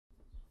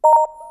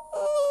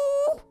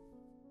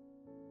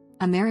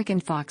American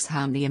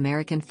Foxhound. The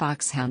American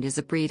Foxhound is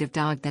a breed of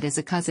dog that is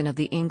a cousin of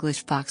the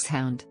English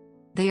Foxhound.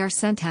 They are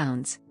scent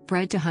hounds,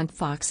 bred to hunt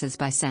foxes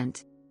by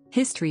scent.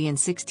 History: in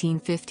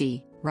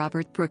 1650,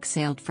 Robert Brooke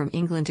sailed from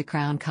England to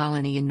Crown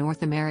Colony in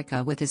North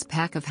America with his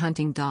pack of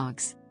hunting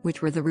dogs,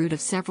 which were the root of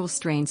several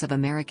strains of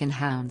American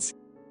hounds.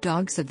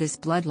 Dogs of this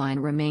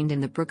bloodline remained in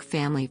the Brooke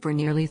family for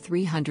nearly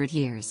 300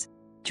 years.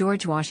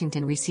 George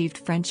Washington received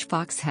French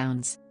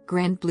foxhounds,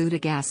 Grand Bleu de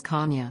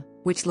Gascogne,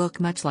 which look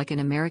much like an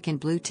American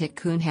blue tick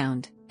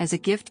coonhound, as a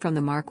gift from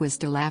the Marquis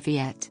de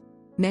Lafayette.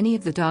 Many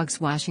of the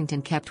dogs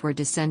Washington kept were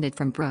descended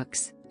from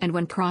Brooks, and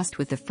when crossed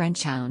with the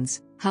French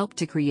hounds, helped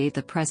to create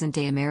the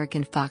present-day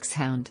American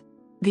Foxhound.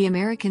 The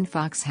American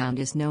Foxhound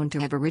is known to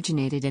have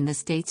originated in the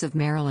states of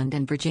Maryland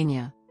and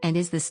Virginia, and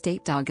is the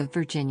state dog of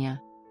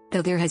Virginia.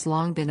 Though there has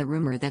long been a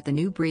rumor that the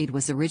new breed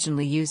was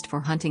originally used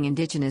for hunting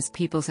indigenous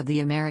peoples of the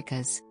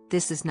Americas,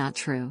 this is not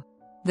true.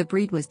 The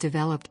breed was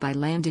developed by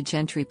landed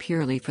gentry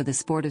purely for the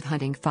sport of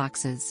hunting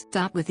foxes.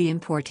 With the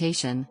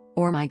importation,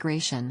 or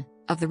migration,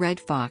 of the red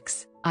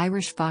fox,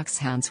 Irish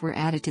foxhounds were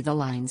added to the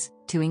lines,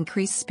 to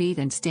increase speed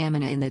and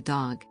stamina in the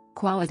dog,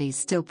 qualities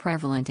still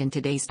prevalent in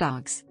today's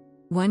dogs.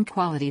 One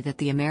quality that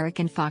the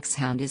American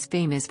Foxhound is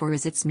famous for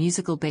is its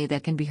musical bay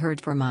that can be heard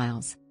for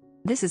miles.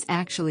 This is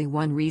actually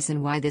one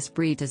reason why this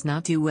breed does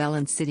not do well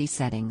in city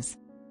settings.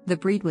 The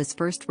breed was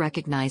first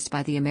recognized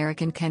by the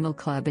American Kennel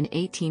Club in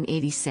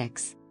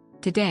 1886.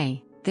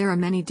 Today, there are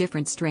many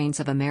different strains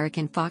of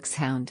American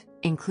Foxhound,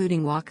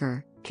 including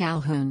Walker,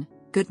 Calhoun,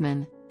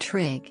 Goodman,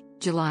 Trigg,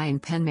 July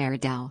and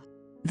Penmeredale.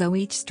 Though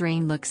each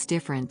strain looks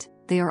different,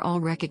 they are all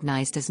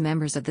recognized as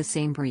members of the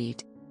same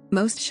breed.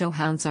 Most show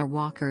hounds are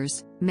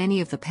Walkers.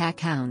 Many of the pack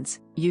hounds,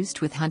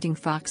 used with hunting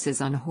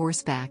foxes on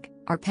horseback,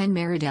 are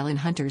Penmeredale, and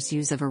hunters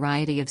use a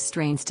variety of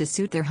strains to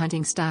suit their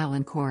hunting style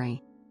and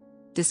quarry.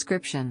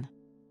 Description: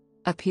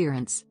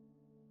 appearance.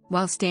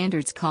 While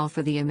standards call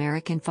for the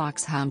American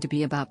Foxhound to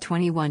be about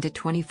 21 to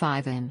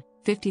 25 in,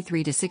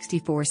 53 to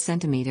 64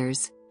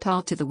 centimeters,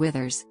 tall to the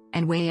withers,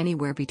 and weigh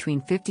anywhere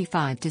between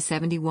 55 to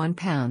 71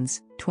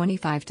 pounds,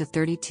 25 to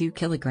 32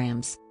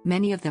 kilograms,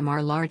 many of them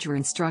are larger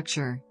in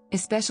structure,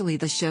 especially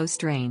the show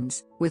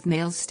strains, with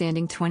males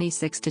standing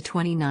 26 to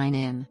 29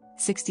 in,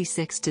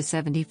 66 to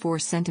 74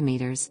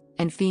 centimeters,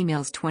 and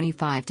females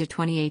 25 to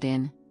 28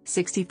 in,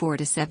 64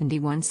 to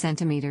 71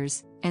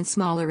 centimeters, and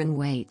smaller in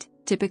weight,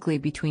 typically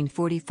between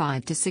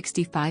 45 to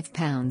 65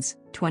 pounds,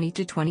 20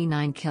 to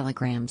 29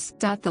 kilograms.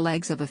 The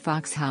legs of a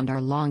foxhound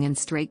are long and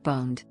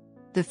straight-boned.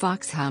 The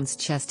foxhound's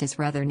chest is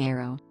rather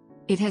narrow.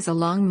 It has a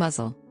long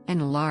muzzle,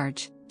 and a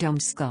large,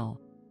 domed skull.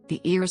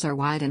 The ears are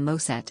wide and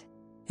low-set.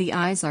 The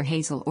eyes are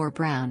hazel or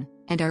brown,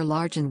 and are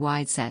large and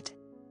wide-set.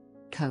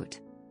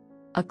 Coat.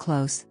 A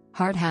close,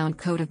 hard hound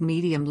coat of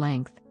medium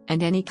length,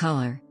 and any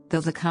color,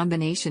 though the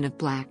combination of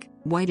black,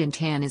 white and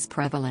tan is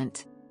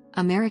prevalent.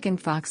 American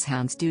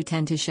Foxhounds do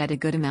tend to shed a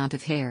good amount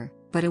of hair,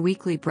 but a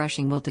weekly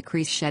brushing will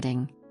decrease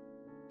shedding.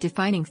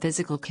 Defining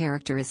physical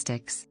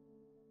characteristics.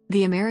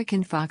 The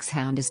American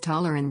Foxhound is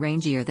taller and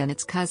rangier than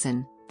its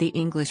cousin, the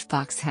English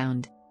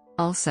Foxhound.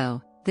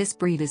 Also, this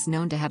breed is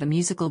known to have a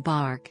musical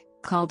bark,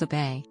 called a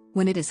bay,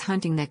 when it is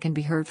hunting that can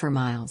be heard for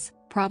miles,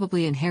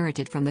 probably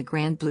inherited from the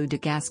Grand Bleu de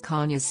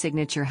Gascogne's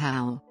signature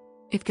howl.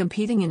 If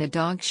competing in a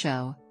dog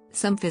show,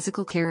 some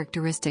physical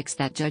characteristics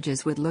that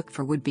judges would look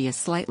for would be a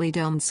slightly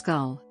domed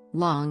skull,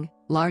 long,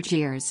 large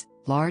ears,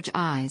 large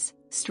eyes,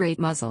 straight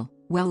muzzle,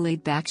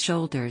 well-laid back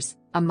shoulders,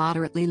 a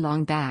moderately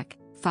long back,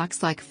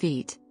 fox-like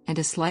feet, and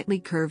a slightly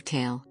curved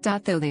tail.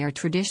 Though they are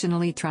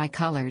traditionally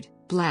tricolored,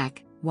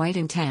 black, white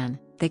and tan,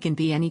 they can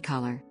be any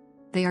color.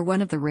 They are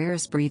one of the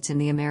rarest breeds in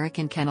the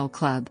American Kennel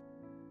Club.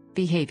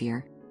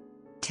 Behavior.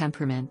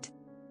 Temperament.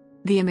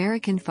 The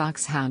American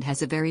Foxhound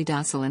has a very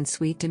docile and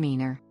sweet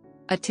demeanor.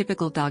 A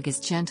typical dog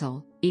is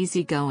gentle,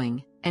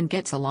 easygoing, and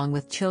gets along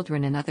with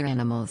children and other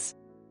animals.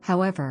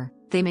 However,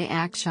 they may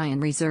act shy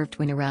and reserved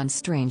when around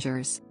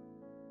strangers.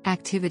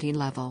 Activity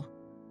level.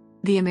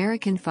 The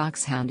American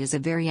Foxhound is a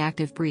very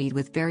active breed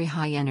with very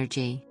high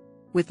energy.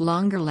 With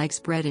longer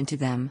legs bred into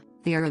them,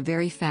 they are a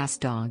very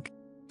fast dog.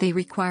 They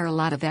require a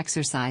lot of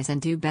exercise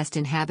and do best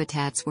in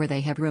habitats where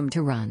they have room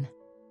to run.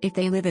 If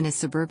they live in a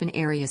suburban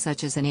area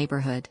such as a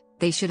neighborhood,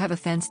 they should have a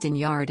fenced-in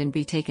yard and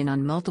be taken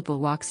on multiple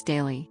walks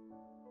daily.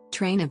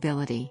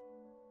 Trainability.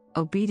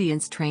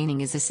 Obedience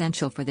training is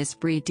essential for this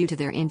breed due to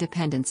their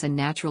independence and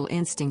natural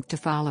instinct to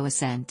follow a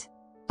scent.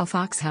 A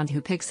foxhound who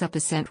picks up a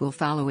scent will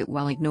follow it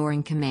while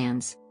ignoring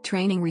commands.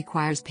 Training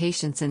requires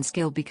patience and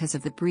skill because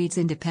of the breed's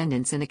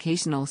independence and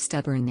occasional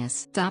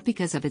stubbornness.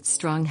 Because of its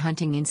strong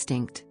hunting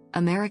instinct,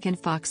 American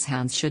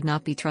Foxhounds should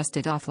not be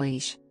trusted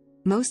off-leash.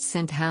 Most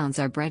scent hounds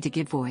are bred to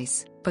give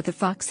voice, but the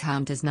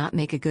foxhound does not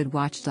make a good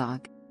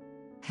watchdog.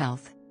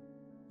 Health.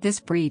 This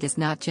breed is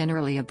not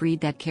generally a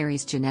breed that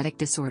carries genetic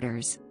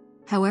disorders.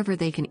 However,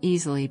 they can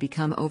easily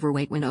become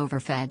overweight when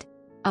overfed.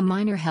 A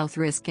minor health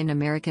risk in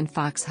American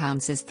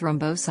Foxhounds is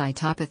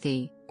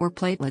thrombocytopathy, or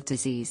platelet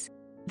disease.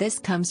 This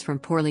comes from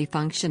poorly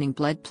functioning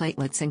blood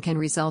platelets and can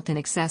result in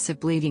excessive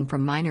bleeding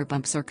from minor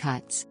bumps or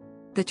cuts.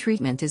 The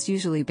treatment is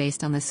usually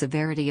based on the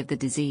severity of the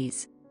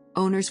disease.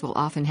 Owners will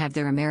often have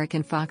their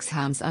American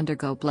Foxhounds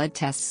undergo blood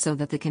tests so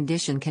that the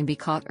condition can be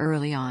caught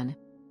early on.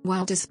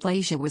 While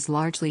dysplasia was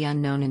largely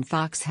unknown in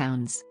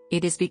foxhounds,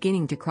 it is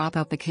beginning to crop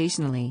up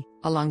occasionally,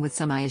 along with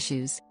some eye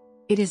issues.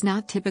 It is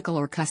not typical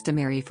or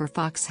customary for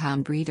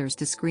foxhound breeders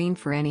to screen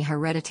for any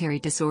hereditary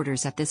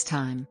disorders at this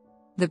time.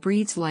 The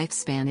breed's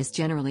lifespan is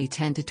generally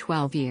 10 to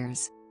 12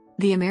 years.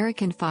 The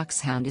American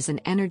Foxhound is an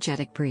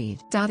energetic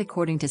breed.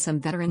 According to some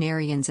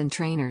veterinarians and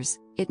trainers,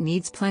 it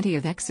needs plenty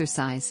of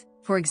exercise,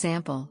 for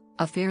example,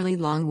 a fairly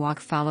long walk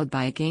followed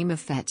by a game of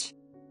fetch.